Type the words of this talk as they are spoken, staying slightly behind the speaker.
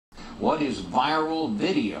What is viral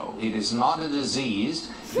video? It is not a disease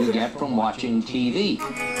you get from watching TV. I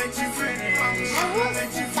watched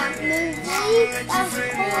that movie. That was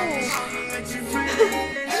cool.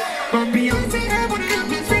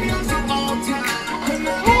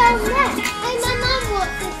 Hey, my mum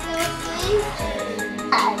watched this movie.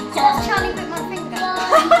 Charlie bit my finger.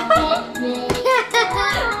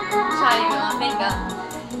 Charlie bit my finger.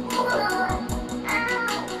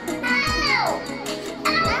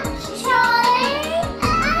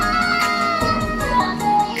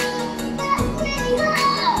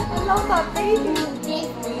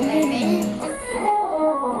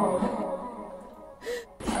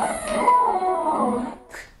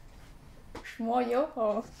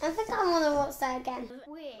 Schmoyoho. I think I want to watch that again.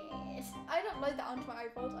 Weird. I don't like that onto my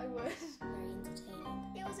iPod, I would. Very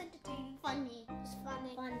entertaining. It was entertaining. Funny. It was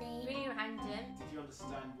funny. Really random. Did you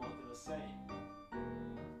understand what they were saying?